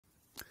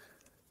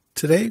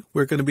Today,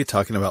 we're going to be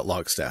talking about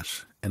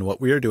Logstash and what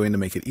we are doing to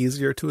make it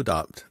easier to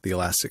adopt the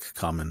Elastic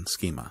Common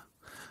Schema.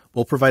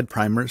 We'll provide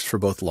primers for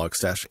both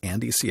Logstash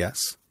and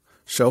ECS,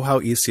 show how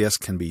ECS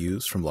can be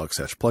used from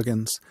Logstash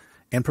plugins,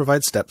 and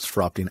provide steps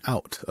for opting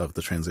out of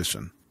the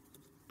transition.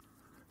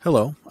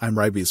 Hello, I'm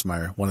Ry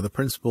Biesmeyer, one of the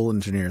principal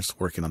engineers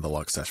working on the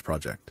Logstash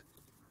project.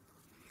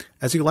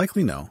 As you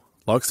likely know,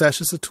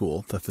 Logstash is a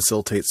tool that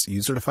facilitates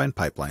user-defined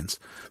pipelines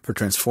for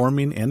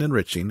transforming and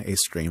enriching a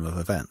stream of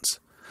events.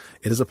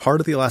 It is a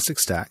part of the Elastic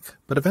Stack,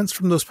 but events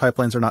from those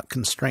pipelines are not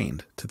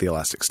constrained to the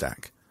Elastic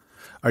Stack.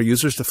 Our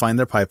users define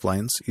their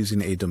pipelines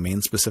using a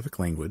domain-specific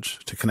language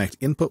to connect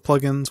input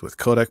plugins with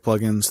codec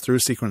plugins through a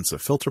sequence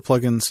of filter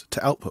plugins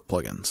to output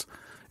plugins.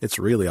 It's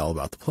really all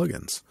about the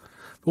plugins.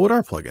 But what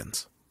are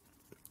plugins?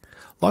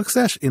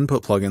 Logstash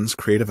input plugins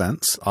create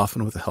events,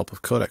 often with the help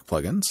of codec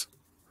plugins.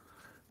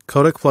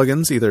 Codec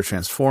plugins either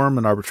transform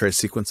an arbitrary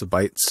sequence of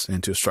bytes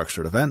into a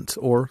structured event,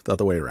 or the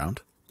other way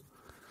around.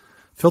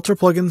 Filter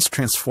plugins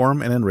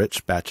transform and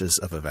enrich batches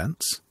of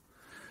events,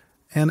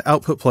 and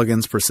output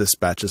plugins persist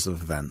batches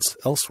of events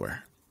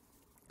elsewhere.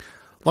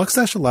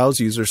 Logstash allows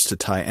users to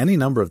tie any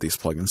number of these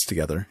plugins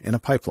together in a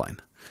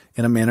pipeline,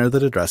 in a manner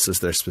that addresses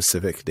their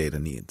specific data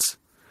needs.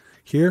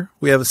 Here,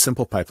 we have a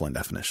simple pipeline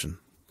definition.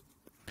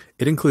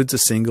 It includes a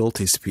single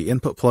TCP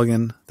input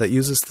plugin that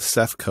uses the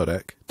Ceph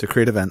codec to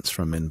create events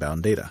from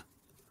inbound data.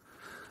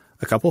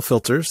 A couple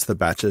filters that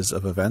batches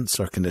of events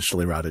are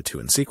conditionally routed to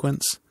in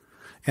sequence,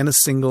 and a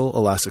single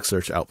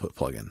Elasticsearch output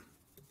plugin.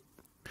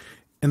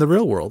 In the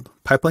real world,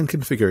 pipeline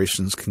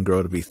configurations can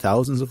grow to be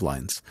thousands of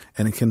lines,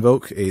 and it can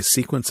invoke a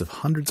sequence of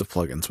hundreds of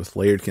plugins with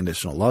layered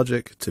conditional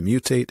logic to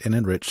mutate and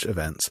enrich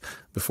events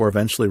before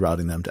eventually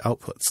routing them to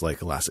outputs like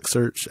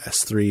Elasticsearch,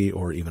 S3,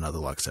 or even other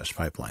Logstash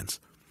pipelines.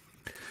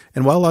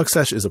 And while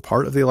Logstash is a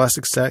part of the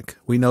Elastic Stack,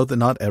 we know that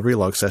not every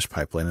Logstash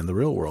pipeline in the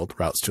real world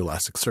routes to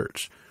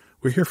Elasticsearch.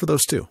 We're here for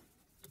those too.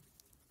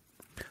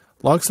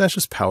 Logstash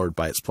is powered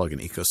by its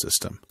plugin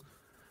ecosystem.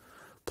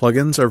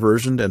 Plugins are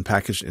versioned and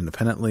packaged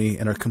independently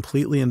and are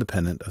completely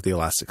independent of the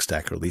Elastic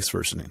Stack release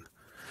versioning.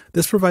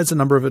 This provides a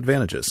number of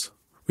advantages.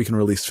 We can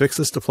release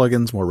fixes to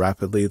plugins more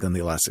rapidly than the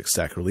Elastic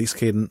Stack release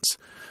cadence,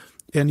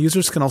 and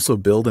users can also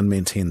build and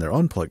maintain their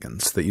own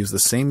plugins that use the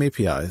same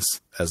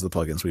APIs as the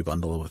plugins we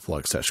bundle with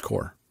Logstash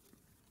Core.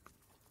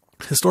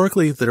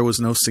 Historically, there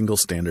was no single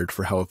standard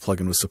for how a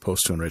plugin was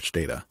supposed to enrich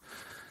data.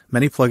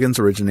 Many plugins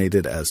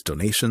originated as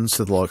donations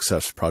to the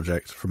Logstash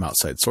project from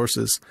outside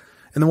sources,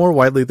 and the more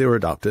widely they were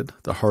adopted,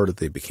 the harder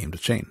they became to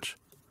change.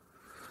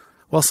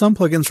 While some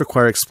plugins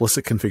require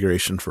explicit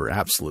configuration for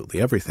absolutely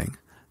everything,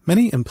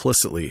 many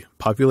implicitly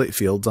populate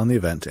fields on the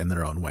event in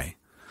their own way.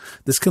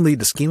 This can lead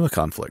to schema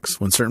conflicts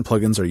when certain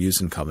plugins are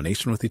used in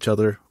combination with each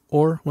other,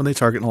 or when they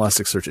target an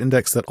Elasticsearch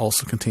index that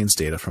also contains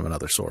data from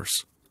another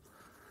source.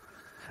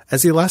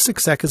 As the Elastic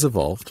Stack has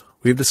evolved,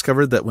 we've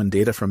discovered that when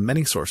data from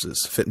many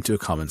sources fit into a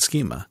common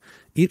schema,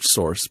 each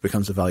source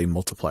becomes a value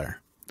multiplier.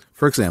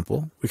 For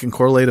example, we can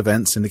correlate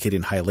events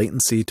indicating high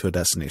latency to a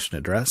destination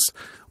address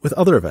with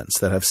other events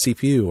that have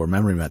CPU or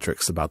memory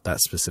metrics about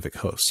that specific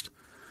host.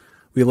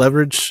 We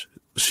leverage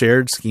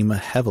shared schema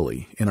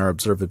heavily in our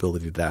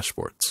observability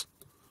dashboards.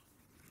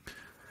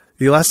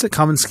 The Elastic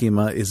Common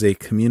Schema is a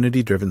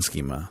community-driven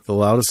schema that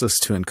allows us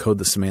to encode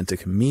the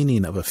semantic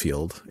meaning of a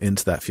field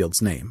into that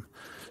field's name,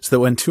 so that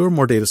when two or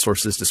more data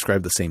sources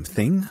describe the same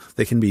thing,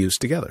 they can be used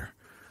together.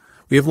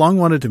 We have long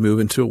wanted to move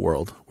into a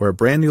world where a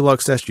brand new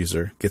Logstash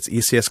user gets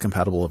ECS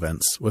compatible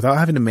events without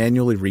having to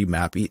manually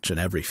remap each and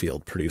every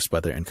field produced by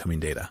their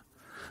incoming data.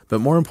 But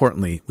more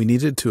importantly, we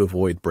needed to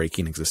avoid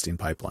breaking existing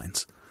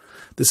pipelines.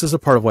 This is a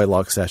part of why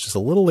Logstash is a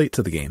little late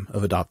to the game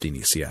of adopting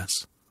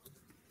ECS.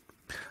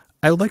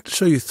 I would like to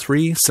show you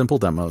 3 simple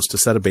demos to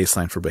set a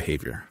baseline for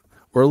behavior.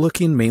 We're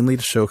looking mainly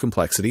to show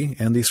complexity,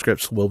 and these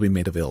scripts will be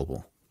made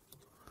available.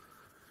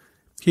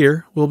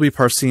 Here, we'll be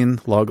parsing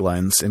log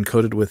lines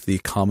encoded with the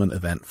common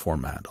event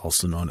format,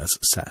 also known as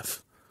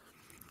Ceph.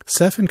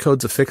 Ceph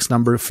encodes a fixed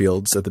number of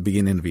fields at the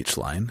beginning of each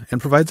line and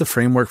provides a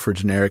framework for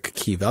generic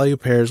key-value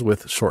pairs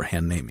with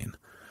shorthand naming.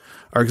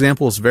 Our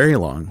example is very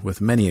long,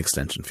 with many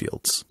extension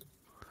fields.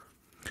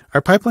 Our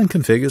pipeline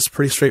config is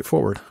pretty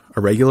straightforward. A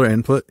regular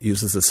input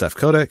uses the Ceph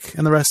codec,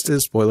 and the rest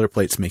is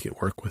boilerplate to make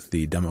it work with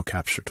the demo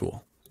capture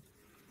tool.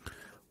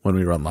 When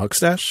we run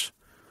Logstash,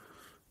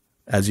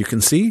 as you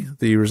can see,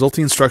 the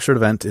resulting structured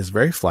event is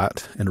very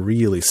flat and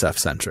really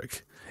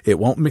Ceph-centric. It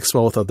won't mix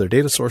well with other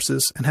data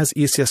sources and has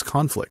ECS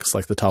conflicts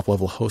like the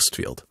top-level host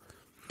field.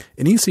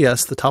 In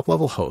ECS, the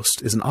top-level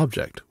host is an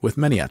object with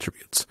many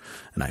attributes,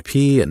 an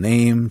IP, a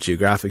name,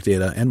 geographic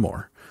data, and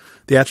more.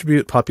 The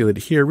attribute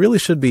populated here really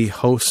should be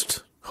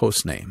host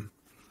name.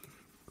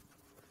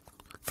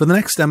 For the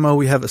next demo,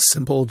 we have a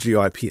simple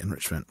GeoIP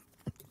enrichment.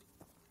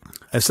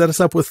 I've set us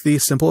up with the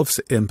simple of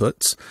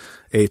inputs,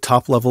 a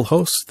top-level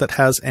host that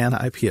has an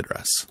IP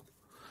address.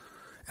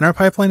 And our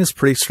pipeline is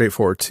pretty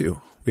straightforward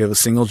too. We have a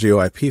single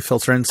GeoIP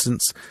filter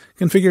instance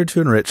configured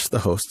to enrich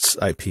the host's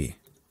IP.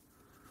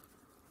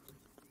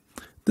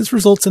 This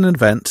results in an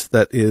event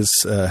that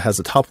has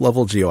a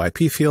top-level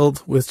GeoIP field,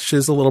 which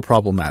is a little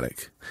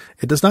problematic.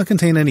 It does not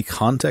contain any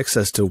context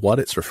as to what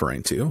it's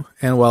referring to,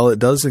 and while it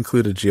does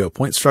include a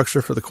geopoint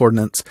structure for the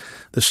coordinates,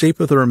 the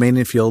shape of the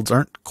remaining fields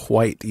aren't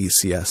quite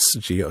ECS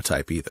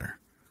geotype either.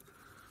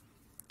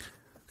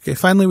 Okay,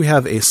 finally we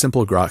have a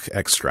simple grok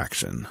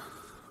extraction.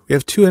 We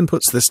have two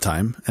inputs this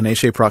time, an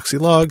HA proxy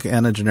log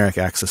and a generic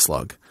access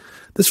log.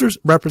 This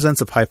represents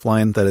a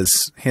pipeline that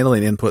is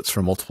handling inputs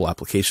from multiple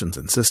applications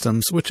and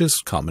systems, which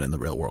is common in the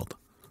real world.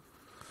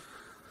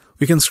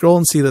 We can scroll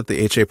and see that the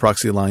HA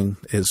proxy line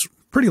is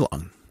pretty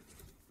long.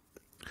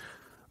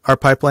 Our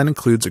pipeline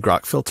includes a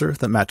grok filter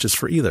that matches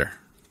for either.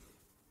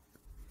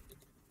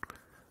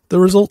 The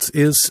result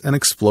is an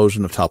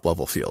explosion of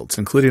top-level fields,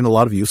 including a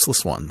lot of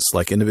useless ones,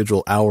 like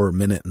individual hour,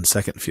 minute, and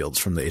second fields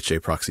from the HA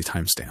proxy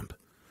timestamp.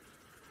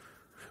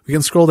 We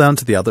can scroll down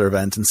to the other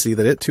event and see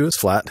that it too is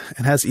flat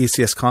and has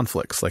ECS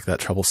conflicts like that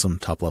troublesome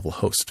top-level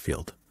host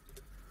field.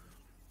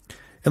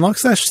 In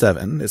Logstash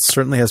 7, it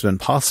certainly has been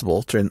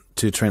possible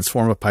to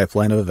transform a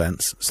pipeline of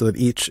events so that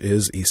each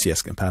is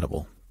ECS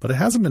compatible, but it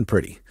hasn't been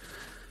pretty.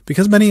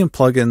 Because many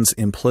plugins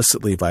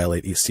implicitly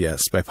violate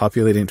ECS by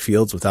populating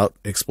fields without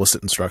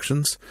explicit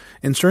instructions,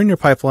 ensuring your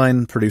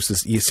pipeline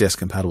produces ECS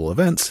compatible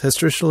events has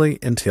traditionally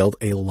entailed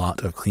a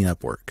lot of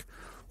cleanup work.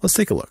 Let's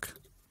take a look.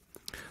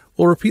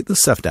 We'll repeat the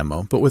Ceph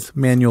demo, but with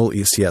manual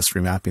ECS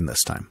remapping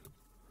this time.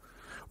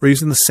 We're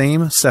using the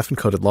same Ceph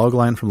encoded log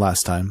line from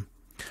last time,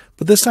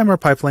 but this time our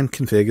pipeline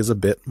config is a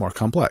bit more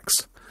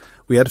complex.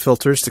 We add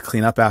filters to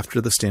clean up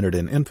after the standard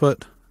in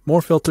input,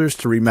 more filters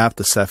to remap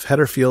the Ceph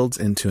header fields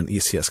into an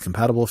ECS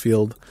compatible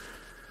field,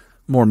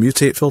 more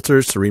mutate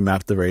filters to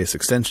remap the various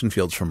extension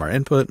fields from our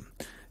input,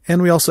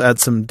 and we also add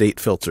some date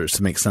filters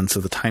to make sense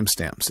of the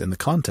timestamps in the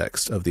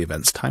context of the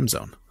event's time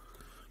zone.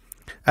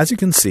 As you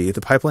can see,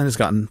 the pipeline has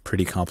gotten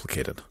pretty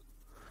complicated.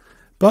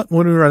 But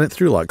when we run it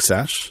through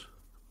Logstash,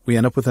 we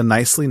end up with a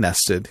nicely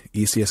nested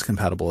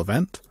ECS-compatible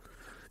event,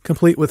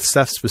 complete with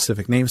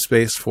Ceph-specific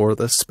namespace for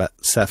the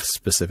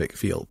Ceph-specific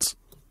fields.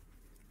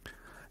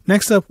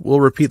 Next up, we'll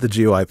repeat the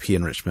GeoIP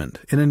enrichment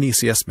in an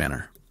ECS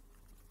manner,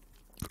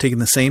 taking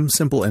the same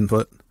simple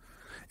input,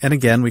 and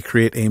again we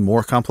create a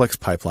more complex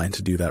pipeline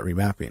to do that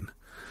remapping.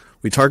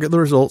 We target the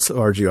results of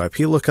our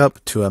GeoIP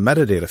lookup to a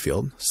metadata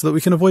field so that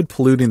we can avoid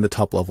polluting the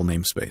top-level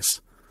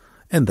namespace.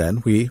 And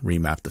then we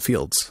remap the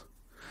fields.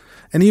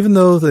 And even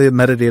though the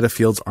metadata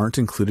fields aren't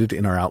included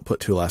in our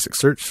output to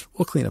Elasticsearch,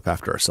 we'll clean up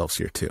after ourselves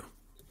here too.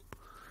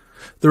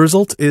 The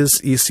result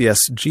is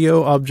ECS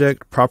Geo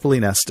object properly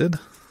nested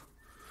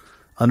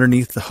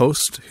underneath the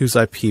host whose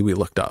IP we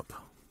looked up.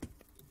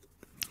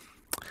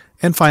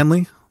 And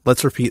finally,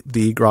 let's repeat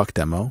the grok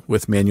demo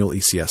with manual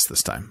ECS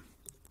this time.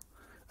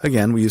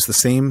 Again, we use the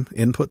same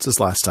inputs as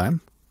last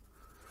time.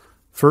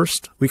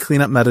 First, we clean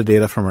up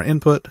metadata from our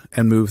input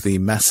and move the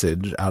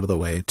message out of the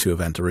way to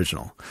event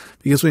original,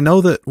 because we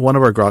know that one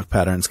of our grok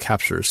patterns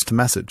captures to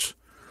message.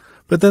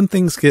 But then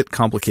things get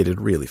complicated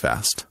really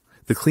fast.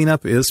 The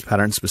cleanup is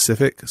pattern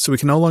specific, so we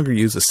can no longer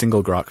use a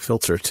single grok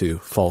filter to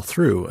fall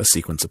through a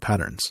sequence of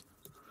patterns.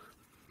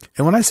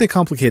 And when I say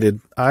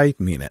complicated, I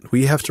mean it.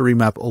 We have to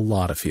remap a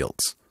lot of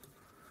fields,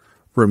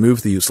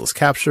 remove the useless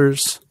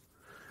captures,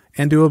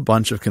 and do a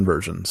bunch of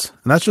conversions.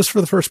 And that's just for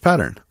the first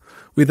pattern.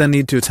 We then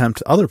need to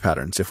attempt other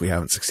patterns if we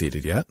haven't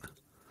succeeded yet.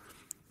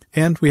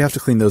 And we have to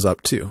clean those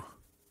up too.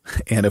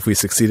 And if we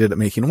succeeded at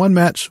making one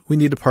match, we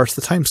need to parse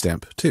the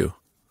timestamp too.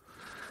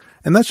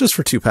 And that's just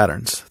for two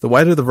patterns. The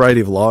wider the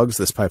variety of logs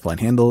this pipeline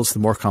handles, the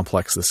more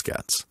complex this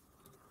gets.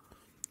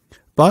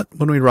 But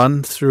when we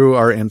run through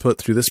our input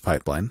through this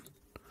pipeline,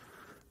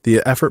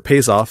 the effort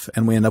pays off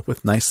and we end up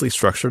with nicely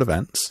structured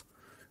events,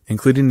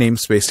 including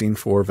namespacing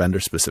for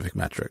vendor-specific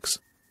metrics,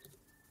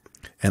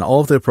 and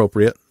all of the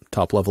appropriate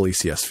top-level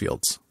ECS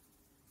fields.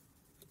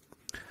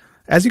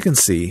 As you can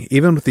see,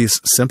 even with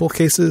these simple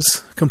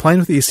cases, complying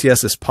with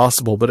ECS is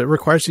possible, but it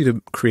requires you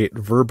to create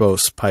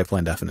verbose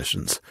pipeline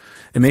definitions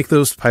and make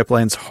those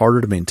pipelines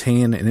harder to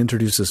maintain and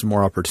introduces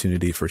more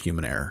opportunity for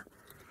human error.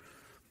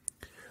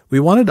 We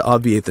wanted to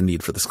obviate the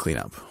need for this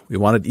cleanup. We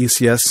wanted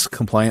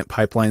ECS-compliant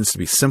pipelines to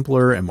be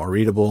simpler and more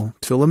readable,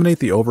 to eliminate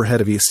the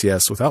overhead of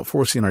ECS without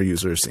forcing our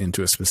users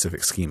into a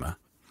specific schema.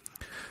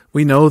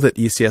 We know that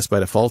ECS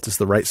by default is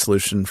the right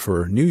solution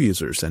for new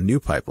users and new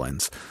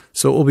pipelines,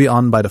 so it will be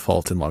on by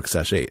default in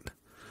Logstash 8.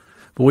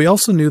 But we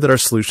also knew that our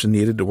solution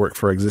needed to work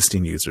for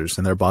existing users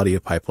and their body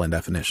of pipeline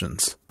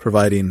definitions,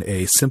 providing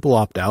a simple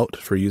opt-out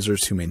for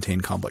users who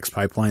maintain complex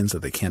pipelines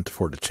that they can't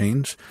afford to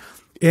change,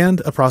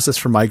 and a process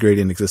for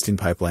migrating existing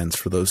pipelines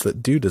for those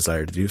that do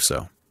desire to do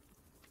so.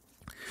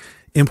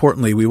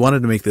 Importantly, we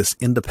wanted to make this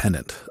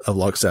independent of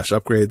Logstash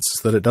upgrades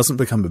so that it doesn't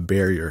become a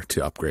barrier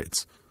to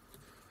upgrades.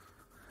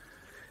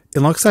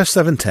 In Logstash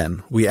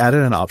 7.10, we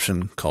added an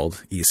option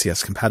called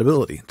ECS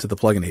Compatibility to the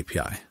plugin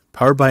API,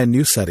 powered by a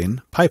new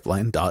setting,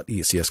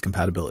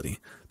 pipeline.ECSCompatibility,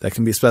 that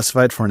can be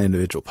specified for an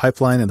individual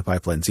pipeline in the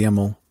pipeline's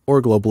YAML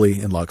or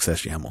globally in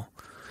Logstash YAML.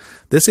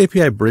 This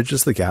API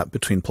bridges the gap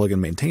between plugin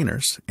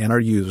maintainers and our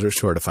users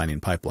who are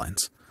defining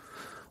pipelines.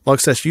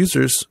 Logstash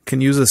users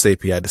can use this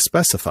API to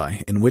specify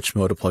in which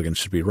mode a plugin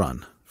should be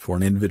run, for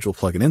an individual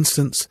plugin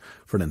instance,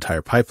 for an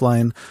entire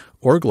pipeline,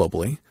 or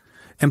globally,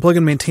 and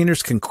plugin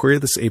maintainers can query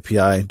this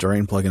API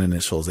during plugin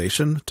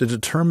initialization to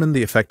determine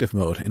the effective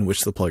mode in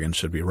which the plugin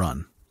should be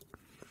run.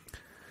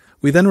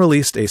 We then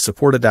released a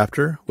support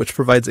adapter, which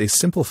provides a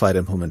simplified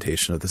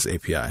implementation of this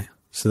API,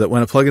 so that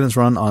when a plugin is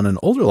run on an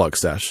older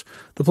Logstash,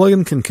 the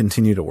plugin can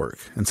continue to work.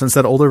 And since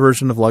that older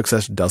version of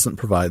Logstash doesn't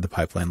provide the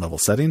pipeline level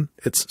setting,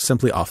 it's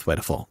simply off by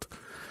default.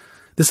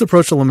 This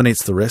approach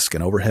eliminates the risk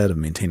and overhead of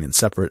maintaining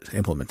separate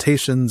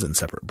implementations and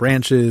separate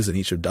branches in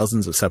each of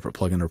dozens of separate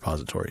plugin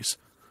repositories.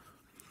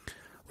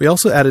 We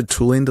also added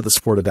tooling to the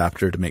support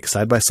adapter to make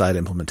side-by-side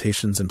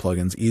implementations and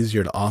plugins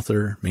easier to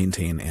author,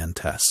 maintain, and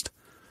test.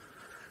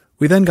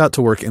 We then got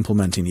to work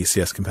implementing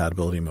ECS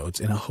compatibility modes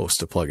in a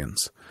host of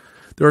plugins.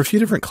 There are a few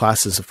different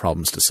classes of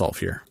problems to solve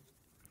here.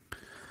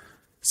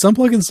 Some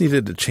plugins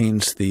needed to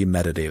change the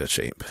metadata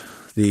shape.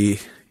 The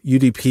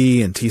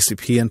UDP and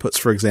TCP inputs,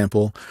 for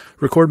example,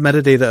 record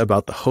metadata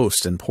about the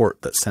host and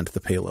port that sent the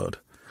payload.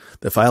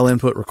 The file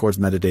input records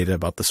metadata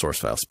about the source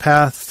file's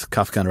path.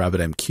 Kafka and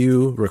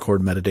RabbitMQ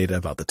record metadata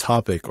about the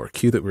topic or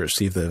queue that we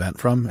received the event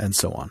from, and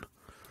so on.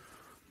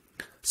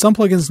 Some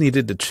plugins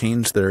needed to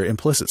change their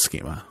implicit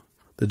schema.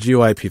 The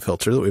GeoIP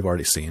filter that we've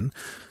already seen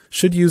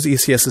should use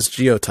ECS's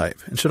geotype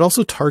and should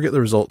also target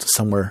the result to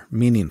somewhere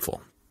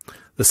meaningful.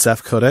 The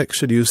Ceph codec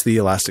should use the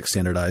Elastic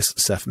standardized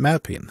Ceph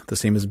mapping, the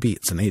same as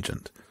beats and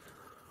agent.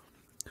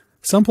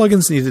 Some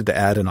plugins needed to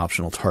add an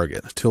optional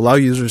target to allow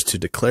users to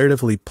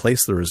declaratively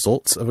place the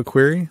results of a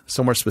query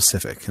somewhere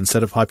specific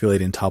instead of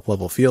populating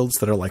top-level fields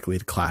that are likely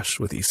to clash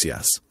with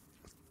ECS.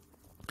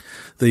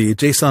 The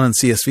JSON and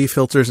CSV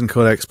filters and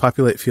codecs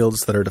populate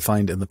fields that are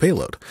defined in the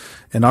payload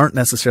and aren't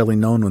necessarily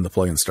known when the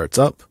plugin starts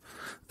up.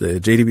 The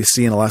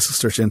JDBC and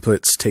Elasticsearch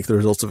inputs take the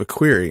results of a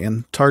query,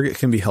 and target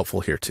can be helpful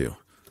here too.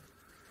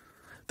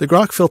 The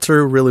Grok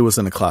filter really was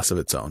in a class of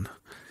its own.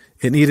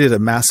 It needed a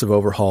massive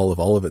overhaul of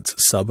all of its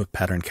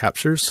sub-pattern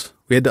captures.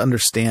 We had to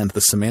understand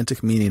the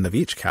semantic meaning of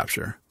each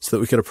capture so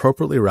that we could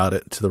appropriately route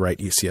it to the right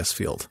ECS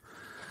field.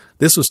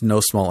 This was no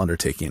small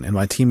undertaking, and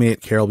my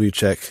teammate Karol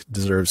Buchek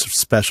deserves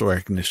special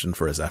recognition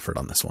for his effort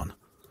on this one.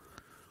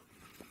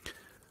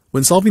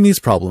 When solving these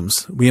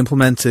problems, we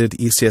implemented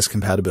ECS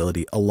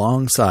compatibility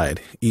alongside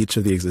each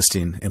of the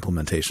existing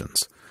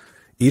implementations.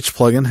 Each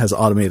plugin has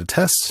automated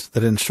tests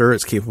that ensure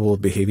it's capable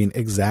of behaving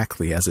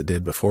exactly as it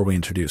did before we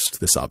introduced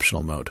this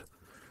optional mode.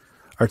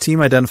 Our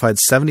team identified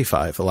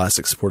 75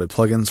 Elastic-supported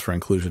plugins for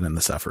inclusion in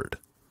this effort.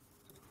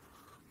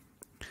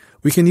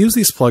 We can use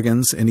these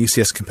plugins in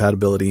ECS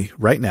compatibility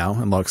right now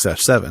in Logstash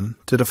 7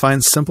 to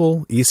define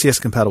simple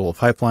ECS-compatible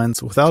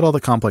pipelines without all the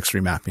complex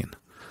remapping.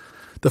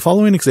 The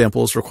following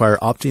examples require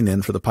opting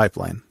in for the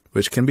pipeline,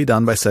 which can be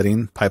done by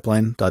setting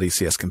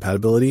pipeline.ecs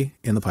compatibility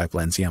in the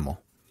pipeline's YAML.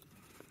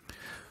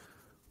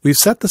 We've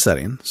set the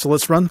setting, so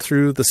let's run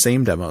through the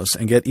same demos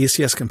and get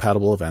ECS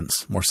compatible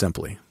events more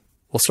simply.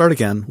 We'll start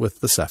again with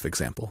the Ceph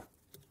example.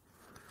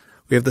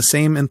 We have the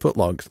same input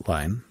log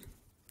line,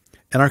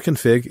 and our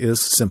config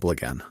is simple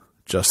again.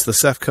 Just the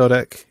Ceph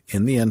codec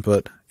in the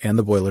input and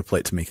the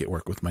boilerplate to make it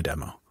work with my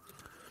demo.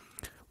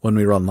 When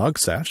we run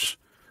Logstash,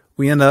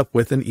 we end up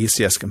with an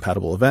ECS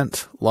compatible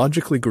event,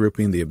 logically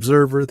grouping the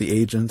observer, the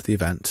agent, the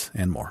event,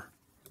 and more.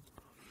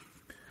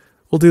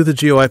 We'll do the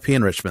GeoIP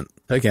enrichment,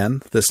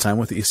 again, this time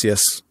with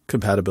ECS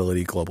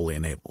compatibility globally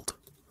enabled.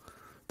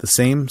 The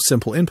same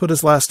simple input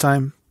as last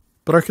time,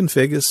 but our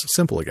config is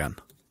simple again.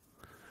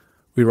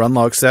 We run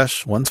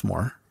Logstash once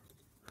more,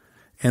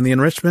 and the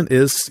enrichment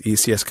is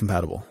ECS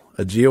compatible.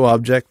 A geo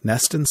object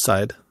nests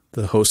inside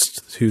the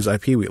host whose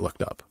IP we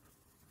looked up.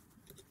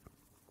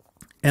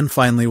 And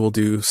finally, we'll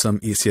do some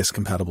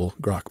ECS-compatible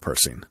Grok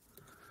parsing.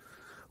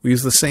 We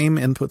use the same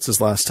inputs as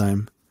last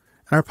time,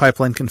 and our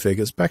pipeline config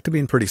is back to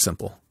being pretty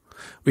simple.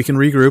 We can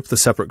regroup the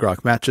separate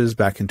Grok matches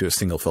back into a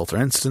single filter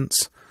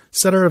instance,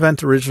 set our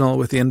event original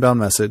with the inbound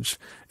message,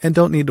 and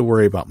don't need to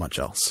worry about much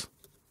else.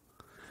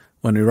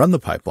 When we run the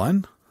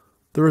pipeline,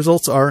 the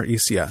results are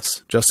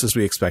ECS, just as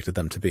we expected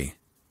them to be,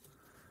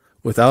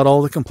 without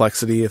all the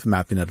complexity of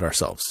mapping it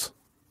ourselves.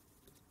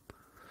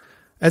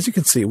 As you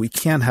can see, we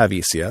can have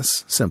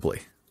ECS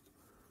simply.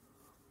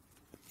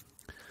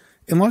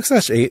 In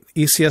Logstash 8,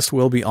 ECS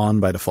will be on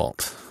by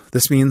default.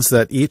 This means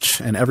that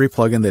each and every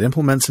plugin that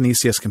implements an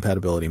ECS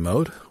compatibility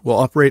mode will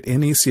operate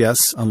in ECS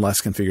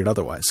unless configured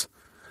otherwise.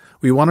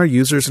 We want our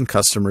users and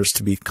customers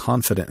to be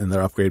confident in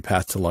their upgrade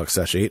path to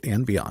Logstash 8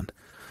 and beyond.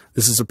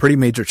 This is a pretty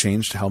major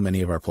change to how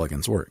many of our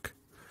plugins work.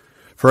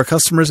 For our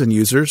customers and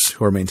users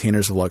who are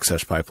maintainers of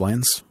Logstash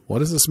pipelines, what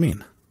does this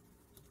mean?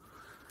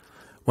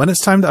 When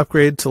it's time to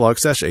upgrade to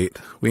Logstash 8,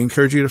 we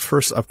encourage you to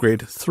first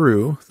upgrade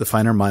through the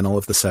finer minor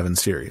of the 7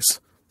 series,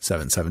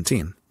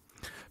 7.17.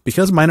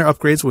 Because minor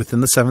upgrades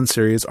within the 7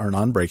 series are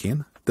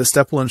non-breaking, this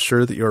step will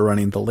ensure that you are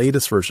running the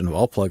latest version of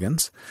all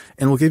plugins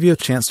and will give you a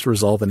chance to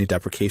resolve any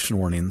deprecation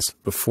warnings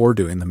before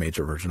doing the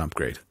major version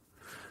upgrade.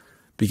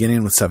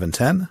 Beginning with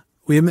 7.10,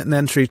 we emit an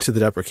entry to the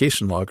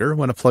deprecation logger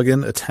when a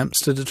plugin attempts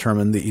to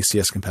determine the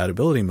ECS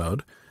compatibility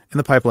mode and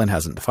the pipeline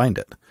hasn't defined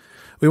it.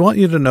 We want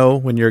you to know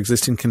when your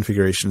existing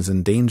configuration is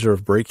in danger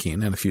of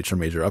breaking in a future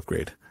major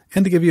upgrade,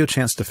 and to give you a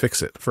chance to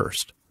fix it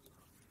first.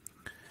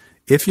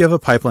 If you have a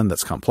pipeline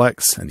that's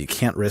complex and you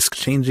can't risk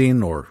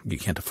changing or you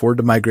can't afford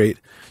to migrate,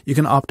 you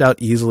can opt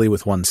out easily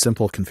with one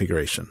simple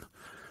configuration.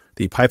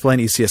 The pipeline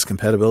ECS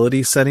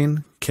compatibility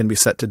setting can be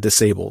set to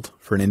disabled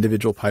for an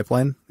individual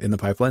pipeline in the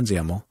pipelines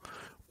YAML,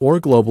 or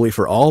globally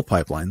for all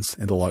pipelines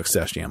in the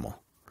Logstash YAML.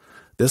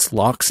 This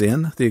locks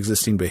in the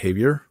existing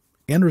behavior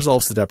and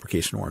resolves the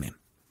deprecation warning.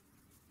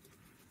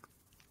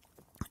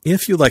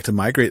 If you'd like to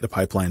migrate the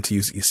pipeline to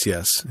use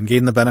ECS and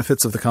gain the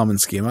benefits of the common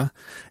schema,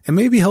 it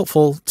may be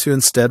helpful to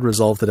instead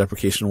resolve the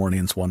deprecation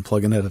warnings one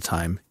plugin at a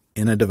time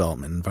in a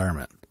development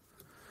environment.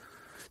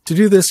 To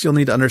do this, you'll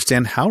need to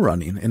understand how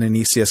running in an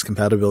ECS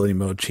compatibility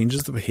mode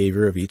changes the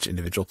behavior of each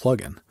individual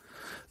plugin.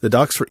 The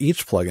docs for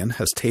each plugin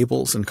has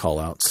tables and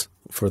callouts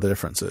for the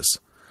differences.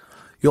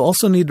 You'll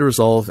also need to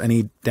resolve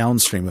any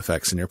downstream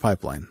effects in your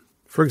pipeline.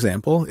 For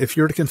example, if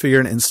you were to configure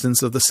an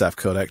instance of the Ceph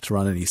codec to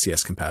run an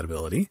ECS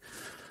compatibility,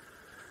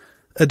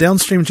 a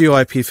downstream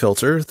GeoIP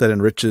filter that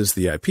enriches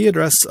the IP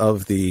address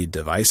of the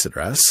device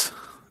address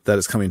that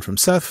is coming from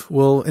Ceph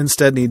will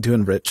instead need to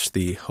enrich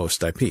the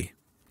host IP.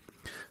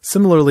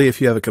 Similarly,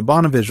 if you have a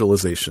Kibana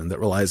visualization that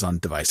relies on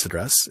device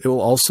address, it will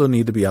also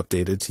need to be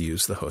updated to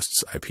use the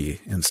host's IP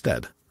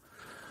instead.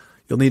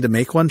 You'll need to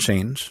make one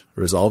change,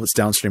 resolve its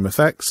downstream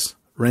effects,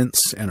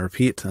 rinse, and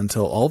repeat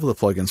until all of the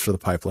plugins for the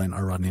pipeline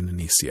are running in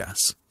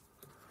ECS.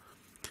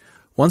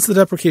 Once the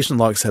deprecation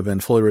logs have been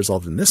fully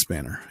resolved in this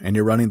manner, and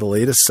you're running the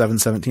latest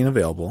 7.17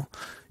 available,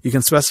 you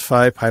can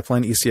specify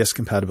pipeline ECS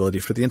compatibility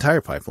for the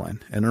entire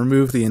pipeline and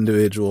remove the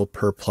individual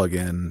per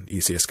plugin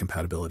ECS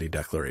compatibility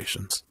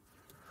declarations.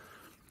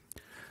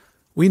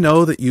 We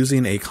know that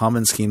using a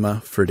common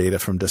schema for data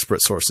from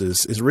disparate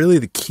sources is really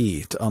the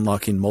key to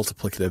unlocking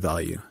multiplicative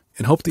value,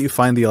 and hope that you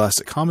find the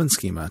Elastic Common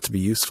Schema to be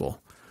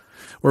useful.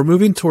 We're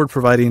moving toward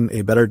providing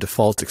a better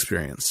default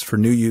experience for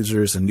new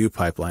users and new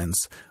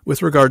pipelines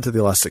with regard to the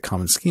Elastic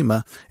Common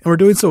Schema, and we're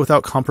doing so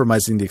without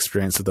compromising the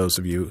experience of those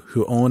of you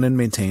who own and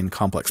maintain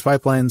complex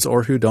pipelines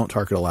or who don't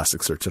target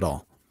Elasticsearch at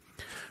all.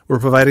 We're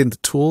providing the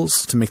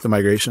tools to make the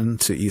migration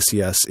to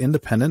ECS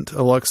independent of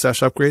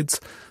Logstash upgrades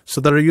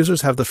so that our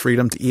users have the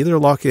freedom to either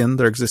lock in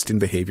their existing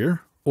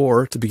behavior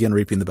or to begin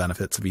reaping the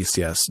benefits of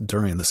ECS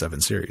during the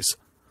 7 series.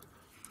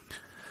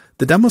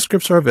 The demo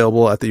scripts are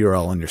available at the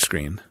URL on your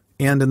screen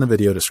and in the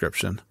video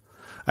description.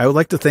 I would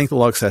like to thank the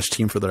Logstash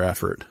team for their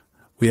effort.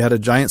 We had a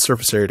giant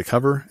surface area to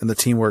cover, and the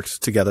team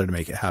worked together to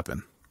make it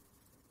happen.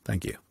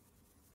 Thank you.